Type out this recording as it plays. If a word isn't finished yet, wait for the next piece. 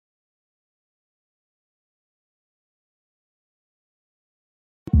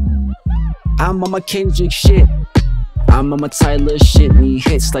I'm on my Kendrick shit. I'm on my Tyler shit. Need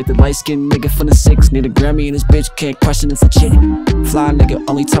hits like the light-skinned nigga from the 6. Need a Grammy and this bitch can't question it's legit. Fly nigga,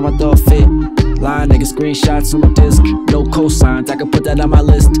 only time I thought fit. Line nigga, screenshots on the disc. No cosigns, I can put that on my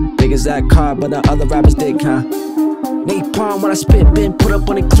list. Niggas act car, but the other rappers dig, huh? Napalm when I spit, been put up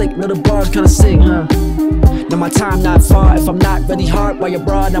on a click. Know the bars kinda sick, huh? Now my time not far. If I'm not ready hard, while you're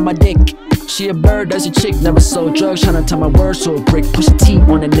broad on my dick. She a bird, that's a chick, never sold drugs. Tryna tell my words to a brick. Push a T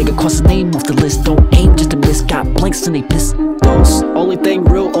on a nigga, cross the name off the list. Don't aim just to miss, got blanks and they piss. Those only thing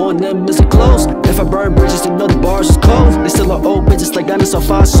real on them is the clothes. If I burn bridges, then know the bars is cold. They still are old bitches like dinosaur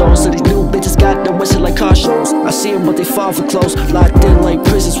fossils. So these new bitches got them wishing like car shows. I see them but they fall for clothes. Locked in like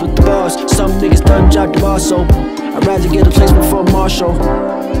prisons with the bars. Some niggas done jocked the bar, so I'd rather get a place before Marshall.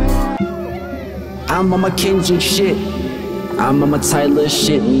 I'm on my Kendrick shit. I'm on my Tyler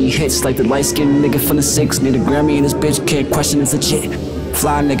shit. Need hits like the light-skinned nigga from the 6. Need a Grammy and this bitch can't question it's legit.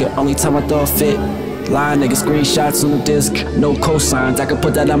 Fly nigga, only time I thought fit. Line nigga, screenshots on the disc. No cosigns, I can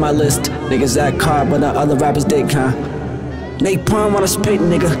put that on my list. Niggas act car, but the other rappers dig, huh? Napalm when I spit,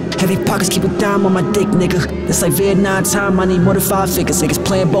 nigga. Heavy pockets keep a dime on my dick, nigga. It's like Vietnam time, I need more than 5 figures. Niggas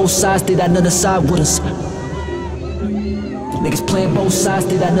playing both sides, they that another side with us. Niggas playing both sides,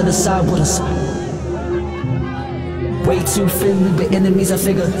 they that another side with us. Way too friendly with enemies, I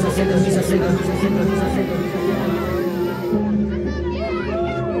figure.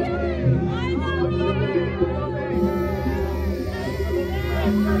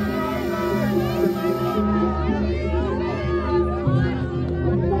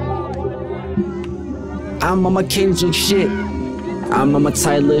 I'm on my Kendrick shit. I'm on my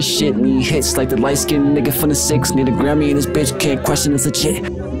Tyler shit. Need hits like the light-skinned nigga from the 6. Need a Grammy and this bitch can't question it's legit.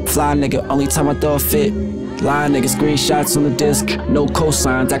 Fly nigga, only time I thought fit. Line nigga, screenshots on the disc. No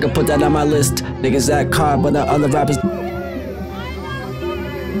cosigns, I can put that on my list. Niggas act car, but the other rappers